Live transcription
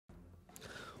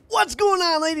What's going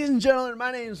on, ladies and gentlemen?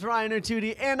 My name is Ryan or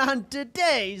Tewtiy, and on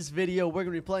today's video, we're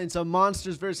going to be playing some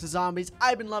Monsters vs. Zombies.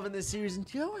 I've been loving this series, and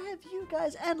so have you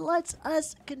guys, and let's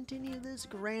us continue this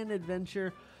grand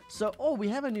adventure. So, we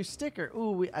have a new sticker.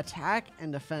 Ooh, we attack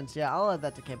and defense. Yeah, I'll add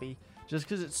that to Kippy, just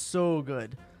because it's so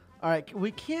good. All right,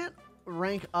 we can't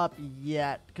rank up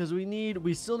yet, because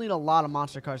we still need a lot of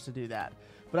monster cards to do that.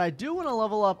 But I do want to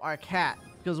level up our cat,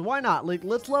 because why not? Like,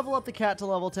 let's level up the cat to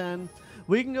level 10.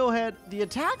 We can go ahead. The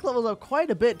attack levels up quite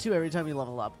a bit, too, every time you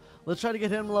level up. Let's try to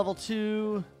get him level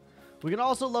 2. We can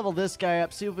also level this guy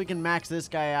up, see if we can max this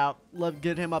guy out,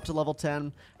 get him up to level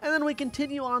 10. And then we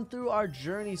continue on through our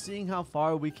journey, seeing how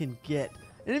far we can get.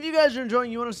 And if you guys are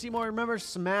enjoying, you want to see more, remember,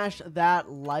 smash that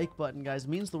like button, guys. It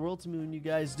means the world to me when you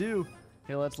guys do.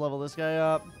 Okay, let's level this guy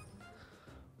up.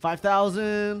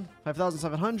 5,000,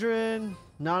 5,700.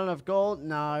 Not enough gold.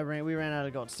 No, we ran out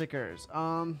of gold stickers.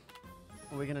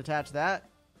 We can attach that.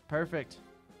 Perfect.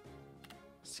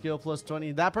 Skill plus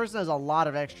 20. That person has a lot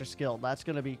of extra skill. That's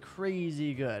going to be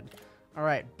crazy good. All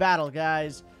right, battle,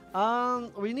 guys.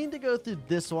 We need to go through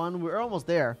this one. We're almost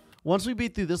there. Once we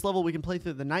beat through this level, we can play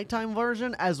through the nighttime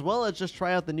version as well as just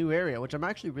try out the new area, which I'm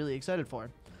actually really excited for.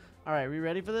 All right, we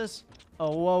ready for this?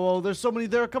 Oh, whoa. There's so many.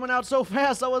 They're coming out so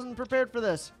fast. I wasn't prepared for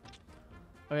this.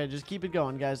 Okay, just keep it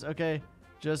going, guys. Okay,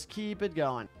 just keep it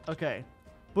going. Okay.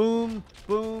 Boom,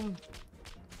 boom.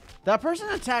 That person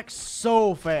attacks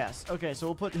so fast. Okay, so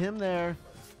we'll put him there.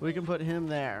 We can put him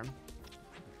there.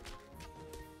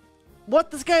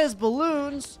 What? This guy has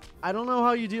balloons? I don't know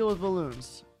how you deal with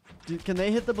balloons. Can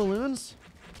they hit the balloons?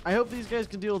 I hope these guys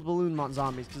can deal with balloon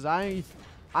zombies, because I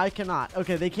cannot.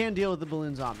 Okay, they can deal with the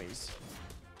balloon zombies.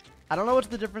 I don't know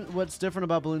what's different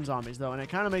about balloon zombies, though, and it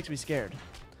kind of makes me scared.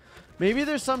 Maybe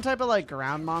there's some type of, like,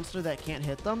 ground monster that can't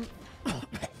hit them.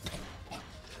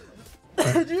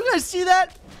 Did you guys see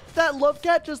that? That love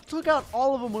cat just took out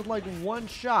all of them with like one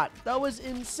shot. That was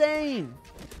insane.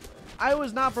 I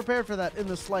was not prepared for that in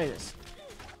the slightest.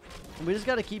 And we just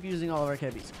got to keep using all of our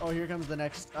kibbies. Oh, here comes the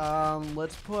next.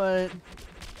 Let's put.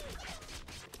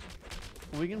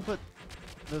 We can put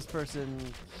this person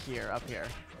here, up here.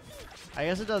 I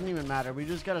guess it doesn't even matter. We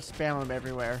just got to spam them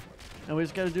everywhere. And we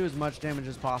just got to do as much damage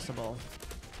as possible.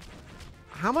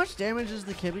 How much damage does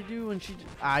the kibby do when she...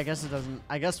 I guess it doesn't.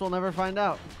 I guess we'll never find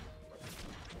out.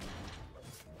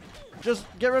 Just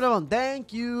get rid of them.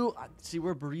 Thank you. See,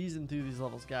 we're breezing through these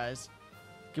levels, guys.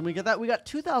 Can we get that? We got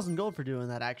 2,000 gold for doing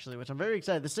that, actually, which I'm very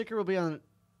excited. The sticker will be on...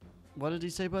 What did he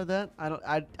say about that?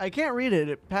 I can't read it.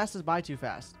 It passes by too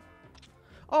fast.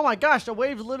 Oh my gosh, the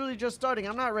wave's literally just starting.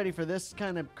 I'm not ready for this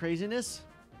kind of craziness.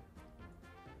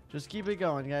 Just keep it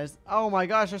going, guys. Oh my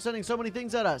gosh, they're sending so many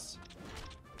things at us.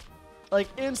 Like,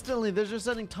 instantly, they're just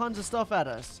sending tons of stuff at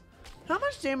us. How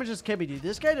much damage does Kebby do?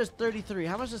 This guy does 33.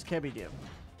 How much does Kebby do?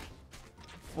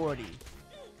 40.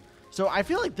 So, I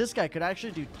feel like this guy could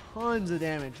actually do tons of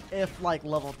damage if, like,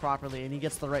 leveled properly and he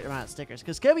gets the right amount of stickers.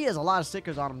 Because Kebby has a lot of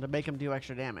stickers on him to make him do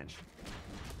extra damage.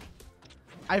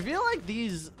 I feel like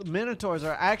these Minotaurs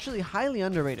are actually highly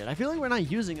underrated. I feel like we're not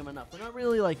using them enough. We're not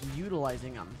really, like,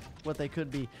 utilizing them, what they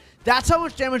could be. That's how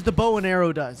much damage the bow and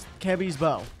arrow does. Kebby's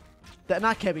bow.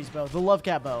 Not Kebby's bow, the Love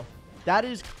Cat bow. That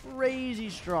is crazy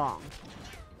strong.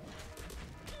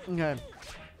 Okay.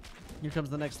 Here comes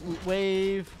the next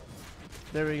wave.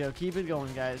 There we go. Keep it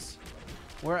going, guys.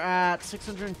 We're at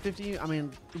 650. I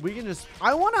mean, we can just...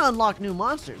 I want to unlock new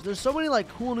monsters. There's so many, like,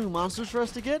 cool new monsters for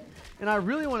us to get. And I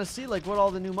really want to see, like, what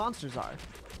all the new monsters are.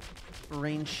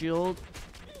 Range shield.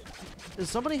 Does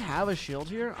somebody have a shield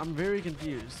here? I'm very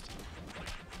confused.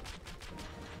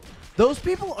 Those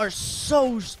people are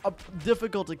so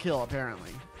difficult to kill,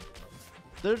 apparently.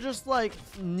 They're just, like,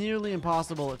 nearly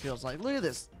impossible, it feels like. Look at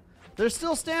this. They're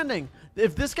still standing.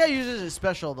 If this guy uses his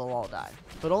special, they'll all die.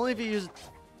 But only if he uses...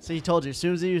 See, he told you. As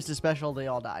soon as he used his special, they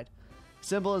all died.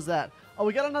 Simple as that. Oh,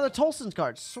 we got another Tolson's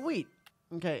card. Sweet.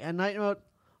 Okay, and night mode.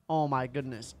 Oh, my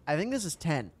goodness. I think this is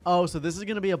 10. Oh, so this is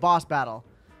going to be a boss battle.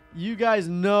 You guys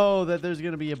know that there's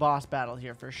going to be a boss battle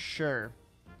here for sure.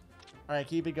 All right,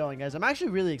 keep it going, guys. I'm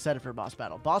actually really excited for a boss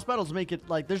battle. Boss battles make it,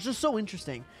 like, they're just so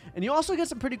interesting. And you also get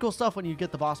some pretty cool stuff when you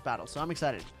get the boss battle, so I'm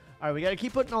excited. All right, we got to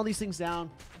keep putting all these things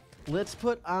down. Let's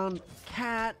put on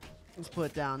cat. Let's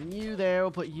put down you there.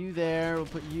 We'll put you there. We'll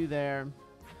put you there.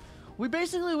 We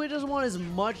just want as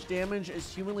much damage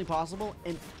as humanly possible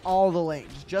in all the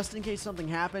lanes, just in case something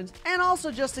happens, and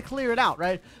also just to clear it out,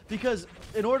 right? Because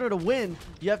in order to win,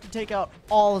 you have to take out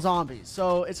all zombies.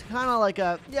 So it's kind of like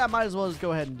a, yeah, might as well just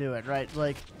go ahead and do it, right?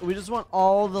 Like, we just want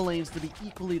all the lanes to be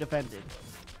equally defended.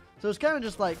 So it's kind of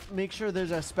just like, make sure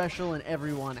there's a special in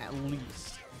everyone at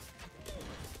least.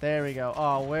 There we go.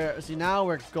 Oh, see, now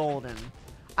we're golden.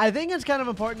 I think it's kind of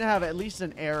important to have at least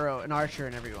an archer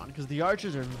in everyone, because the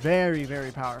archers are very,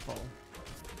 very powerful.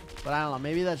 But I don't know.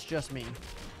 Maybe that's just me.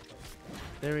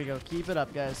 There we go. Keep it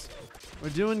up, guys. We're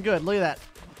doing good. Look at that.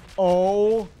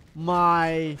 Oh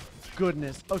my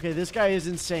goodness. Okay, this guy is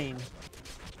insane.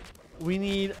 We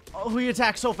need... Oh, he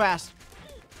attacks so fast.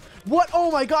 What?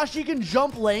 Oh my gosh, he can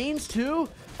jump lanes too?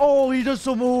 Oh, he does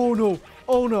some... Oh no.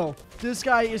 Oh no. This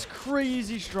guy is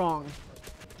crazy strong.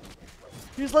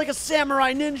 He's like a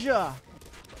samurai ninja.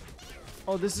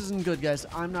 Oh, this isn't good, guys.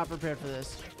 I'm not prepared for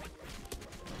this.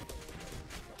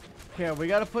 Okay, we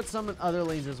got to put some in other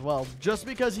lanes as well. Just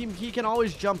because he can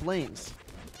always jump lanes.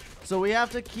 So we have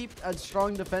to keep a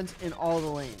strong defense in all the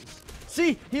lanes.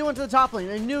 See, he went to the top lane.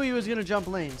 I knew he was going to jump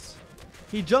lanes.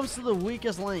 He jumps to the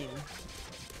weakest lane.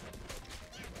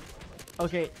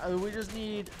 Okay, we just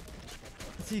need...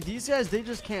 See, these guys, they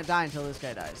just can't die until this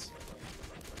guy dies.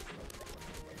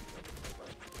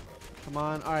 Come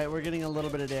on. All right, we're getting a little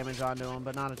bit of damage onto him,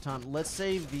 but not a ton. Let's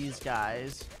save these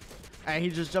guys. All right, he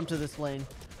just jumped to this lane.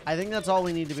 I think that's all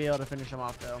we need to be able to finish him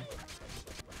off, though.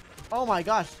 Oh my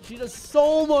gosh, she does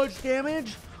so much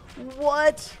damage.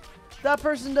 What? That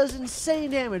person does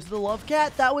insane damage. The love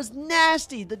cat, that was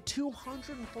nasty. The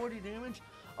 240 damage.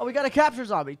 Oh, we got a capture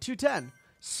zombie, 210.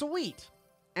 Sweet.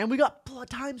 And we got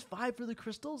 +5 for the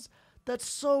crystals. That's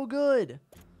so good.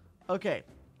 Okay.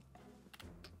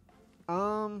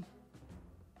 All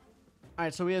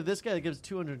right, so we have this guy that gives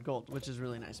 200 gold, which is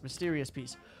really nice. Mysterious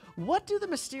piece. What do the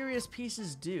mysterious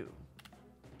pieces do?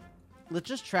 Let's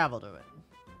just travel to it.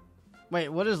 Wait,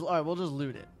 what is... All right, we'll just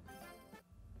loot it.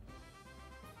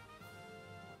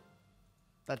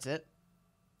 That's it?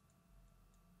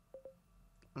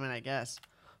 I mean, I guess.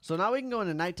 So now we can go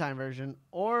into nighttime version,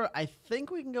 or I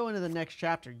think we can go into the next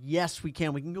chapter. Yes, we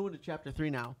can. We can go into chapter 3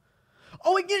 now.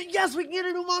 Oh, we can get it. Yes, we can get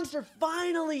a new monster.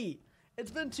 Finally. It's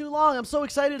been too long. I'm so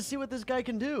excited to see what this guy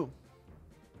can do.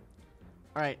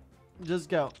 All right, just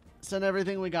go. Send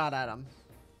everything we got at him.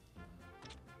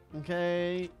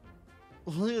 Okay.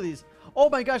 Look at these. Oh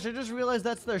my gosh, I just realized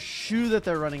that's their shoe that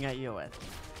they're running at you with.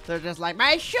 They're just like,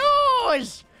 my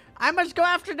shoes! I must go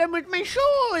after them with my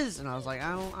shoes! And I was like,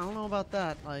 I don't know about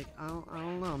that. Like, I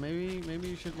don't know. Maybe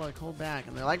you should like hold back.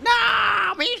 And they're like,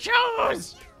 no, me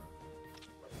shoes!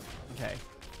 Okay,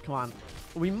 come on.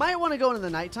 We might want to go into the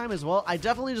nighttime as well. I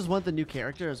definitely just want the new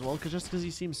character as well, because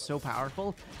he seems so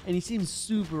powerful and he seems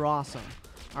super awesome.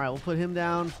 All right, we'll put him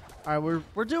down. All right,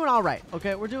 we're doing all right.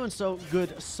 Okay, we're doing so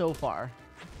good so far.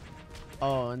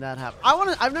 Oh, and that happened.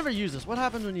 I've never used this. What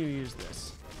happens when you use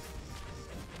this?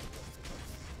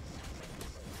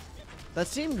 That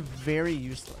seemed very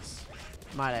useless,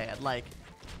 might I add.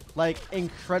 Like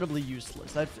incredibly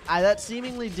useless. That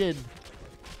seemingly did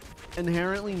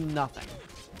inherently nothing.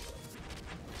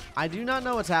 I do not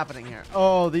know what's happening here.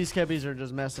 Oh, these kebbies are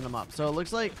just messing them up. So it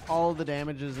looks like all the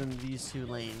damage is in these two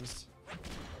lanes.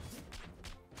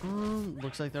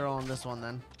 Looks like they're all on this one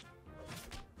then.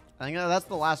 I think that's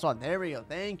the last one. There we go.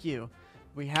 Thank you.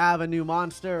 We have a new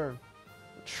monster.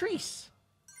 Treese.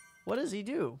 What does he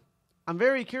do? I'm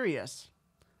very curious.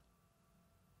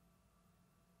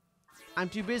 I'm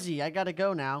too busy. I gotta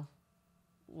go now.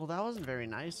 Well, that wasn't very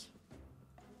nice.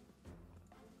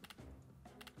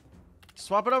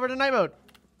 Swap it over to night mode.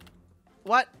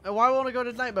 What? Why won't it go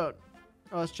to night mode?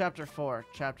 Oh, it's chapter 4.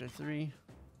 Chapter 3.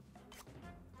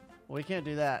 Well, we can't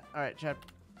do that. All right,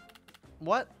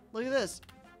 What? Look at this.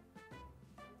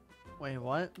 Wait,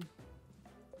 what?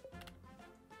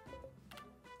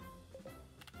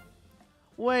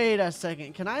 Wait a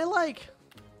second. Can I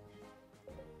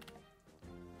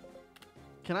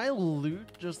loot,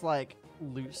 just like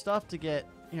loot stuff to get...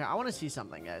 Here, I want to see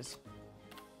something, guys.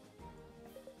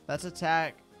 That's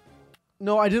attack.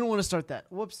 No, I didn't want to start that.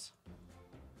 Whoops.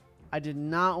 I did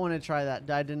not want to try that.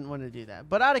 I didn't want to do that.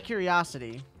 But out of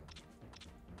curiosity,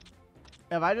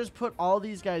 if I just put all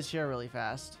these guys here really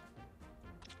fast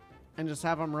and just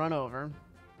have them run over,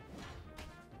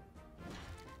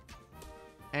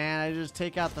 and I just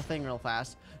take out the thing real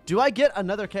fast, do I get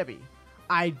another Kebby?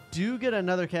 I do get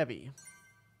another Kebby.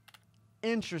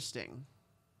 Interesting.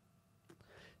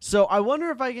 So I wonder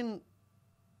if I can...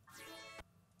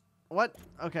 What?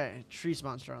 Okay, Treese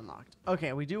monster unlocked.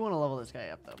 Okay, we do want to level this guy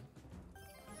up, though.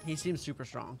 He seems super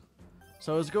strong.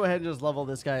 So let's go ahead and just level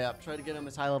this guy up. Try to get him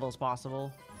as high level as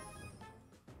possible.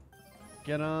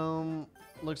 Get him...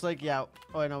 Looks like, yeah.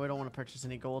 Oh, no, we don't want to purchase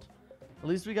any gold. At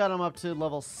least we got him up to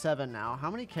level 7 now. How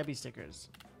many Kebby stickers?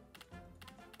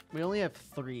 We only have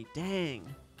 3.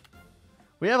 Dang.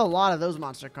 We have a lot of those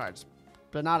monster cards,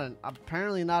 but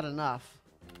apparently not enough.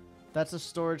 That's a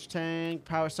storage tank.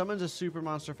 Power summons a super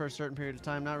monster for a certain period of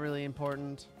time. Not really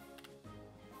important.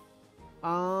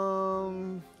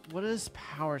 What is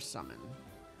power summon?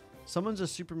 Summons a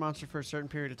super monster for a certain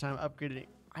period of time, upgrading.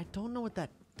 I don't know what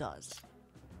that does.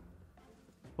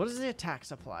 What is the attack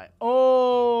supply?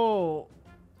 Oh,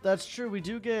 that's true. We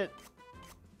do get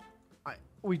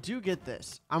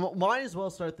this. I might as well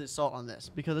start the assault on this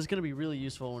because it's going to be really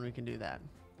useful when we can do that.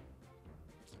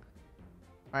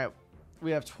 All right,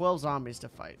 we have 12 zombies to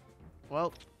fight.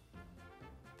 Well,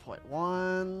 point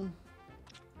 1,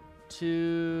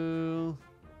 2,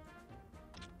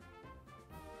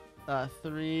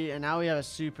 3, and now we have a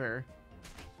super.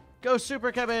 Go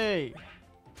Super Kebby!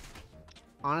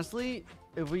 Honestly,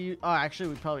 if we... Oh, actually,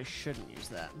 we probably shouldn't use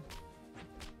that.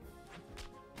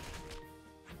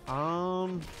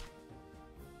 Oh,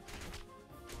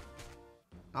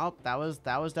 that was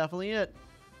definitely it.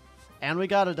 And we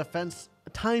got a defense, a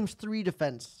 ×3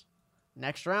 defense.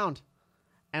 Next round.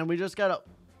 And we just got a...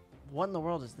 What in the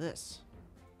world is this?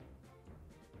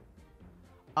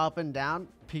 Up and down.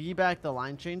 Piggyback the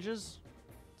line changes.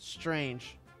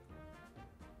 Strange.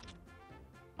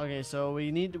 Okay, so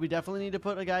we definitely need to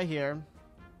put a guy here.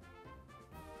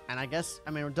 And I guess,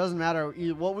 I mean, it doesn't matter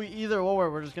either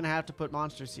or, we're just gonna have to put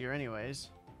monsters here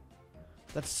anyways.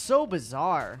 That's so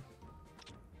bizarre.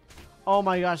 Oh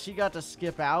my gosh, he got to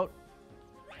skip out.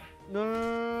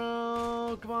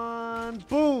 No, come on.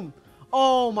 Boom.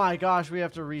 Oh my gosh, we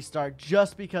have to restart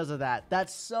just because of that.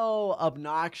 That's so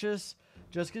obnoxious.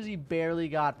 Just because he barely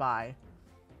got by.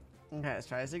 Okay, let's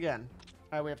try this again.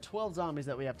 All right, we have 12 zombies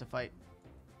that we have to fight.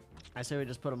 I say we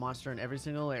just put a monster in every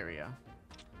single area.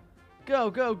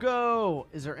 Go, go, go!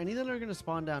 Is there any that are going to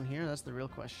spawn down here? That's the real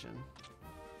question.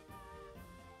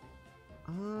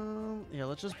 Yeah,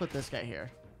 let's just put this guy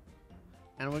here.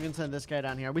 And we can send this guy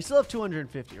down here. We still have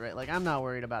 250, right? Like, I'm not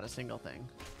worried about a single thing.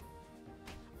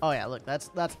 Oh, yeah, look,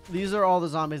 these are all the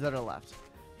zombies that are left.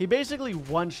 He basically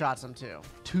one-shots them, too.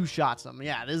 Two-shots them.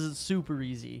 Yeah, this is super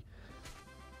easy.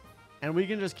 And we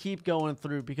can just keep going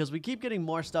through because we keep getting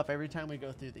more stuff every time we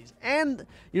go through these. And,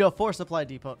 you know, 4 supply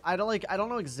depot. I don't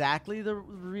know exactly the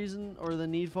reason or the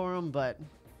need for them, but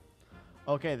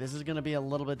okay, this is going to be a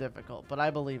little bit difficult, but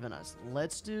I believe in us.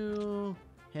 Let's do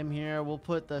him here. We'll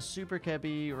put the Super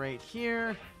Kebby right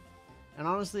here. And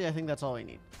honestly, I think that's all we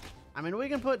need. I mean, we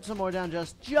can put some more down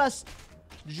just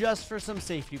for some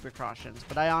safety precautions,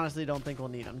 but I honestly don't think we'll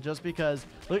need them just because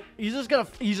look, he's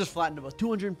just flattened him with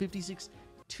 256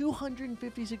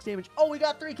 damage. Oh, we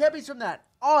got 3 Kebbies from that.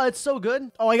 Oh, it's so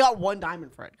good. Oh, I got 1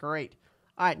 diamond for it. Great.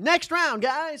 All right, next round,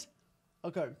 guys.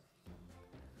 Okay.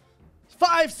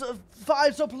 5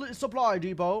 supply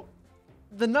depot.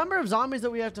 The number of zombies that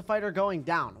we have to fight are going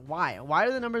down. Why? Why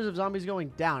are the numbers of zombies going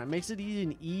down? It makes it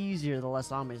even easier the less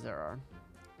zombies there are.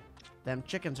 Them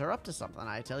chickens are up to something,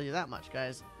 I tell you that much,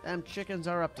 guys. Them chickens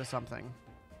are up to something.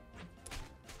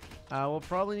 We'll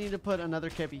probably need to put another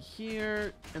Kebby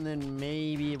here, and then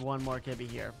maybe 1 more Kebby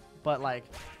here. But, like,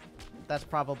 that's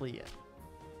probably it.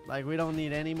 Like, we don't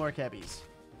need any more Kebbies.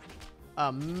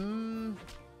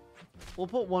 We'll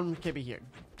put 1 Kebby here.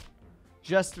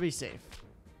 Just to be safe.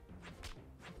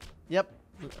 Yep,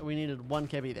 we needed 1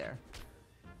 Kebby there.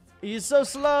 He's so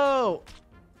slow!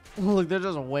 Look, they're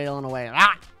just wailing away.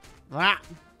 Ah! Ah!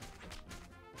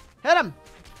 Hit him!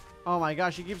 Oh my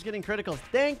gosh, he keeps getting criticals.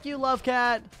 Thank you, Love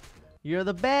Cat! You're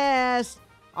the best.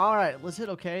 All right, let's hit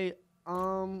okay.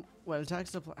 Wait, attack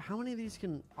supply. How many of these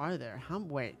are there?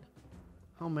 Wait,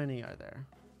 how many are there?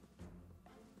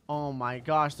 Oh my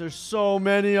gosh, there's so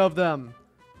many of them.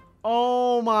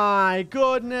 Oh my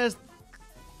goodness.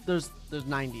 There's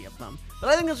 90 of them. But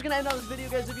I think that's gonna end on this video,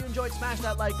 guys. If you enjoyed, smash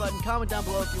that like button. Comment down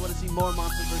below if you want to see more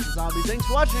Monsters vs. Zombies. Thanks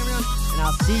for watching, everyone, and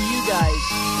I'll see you guys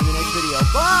in the next video.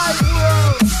 Bye,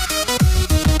 world.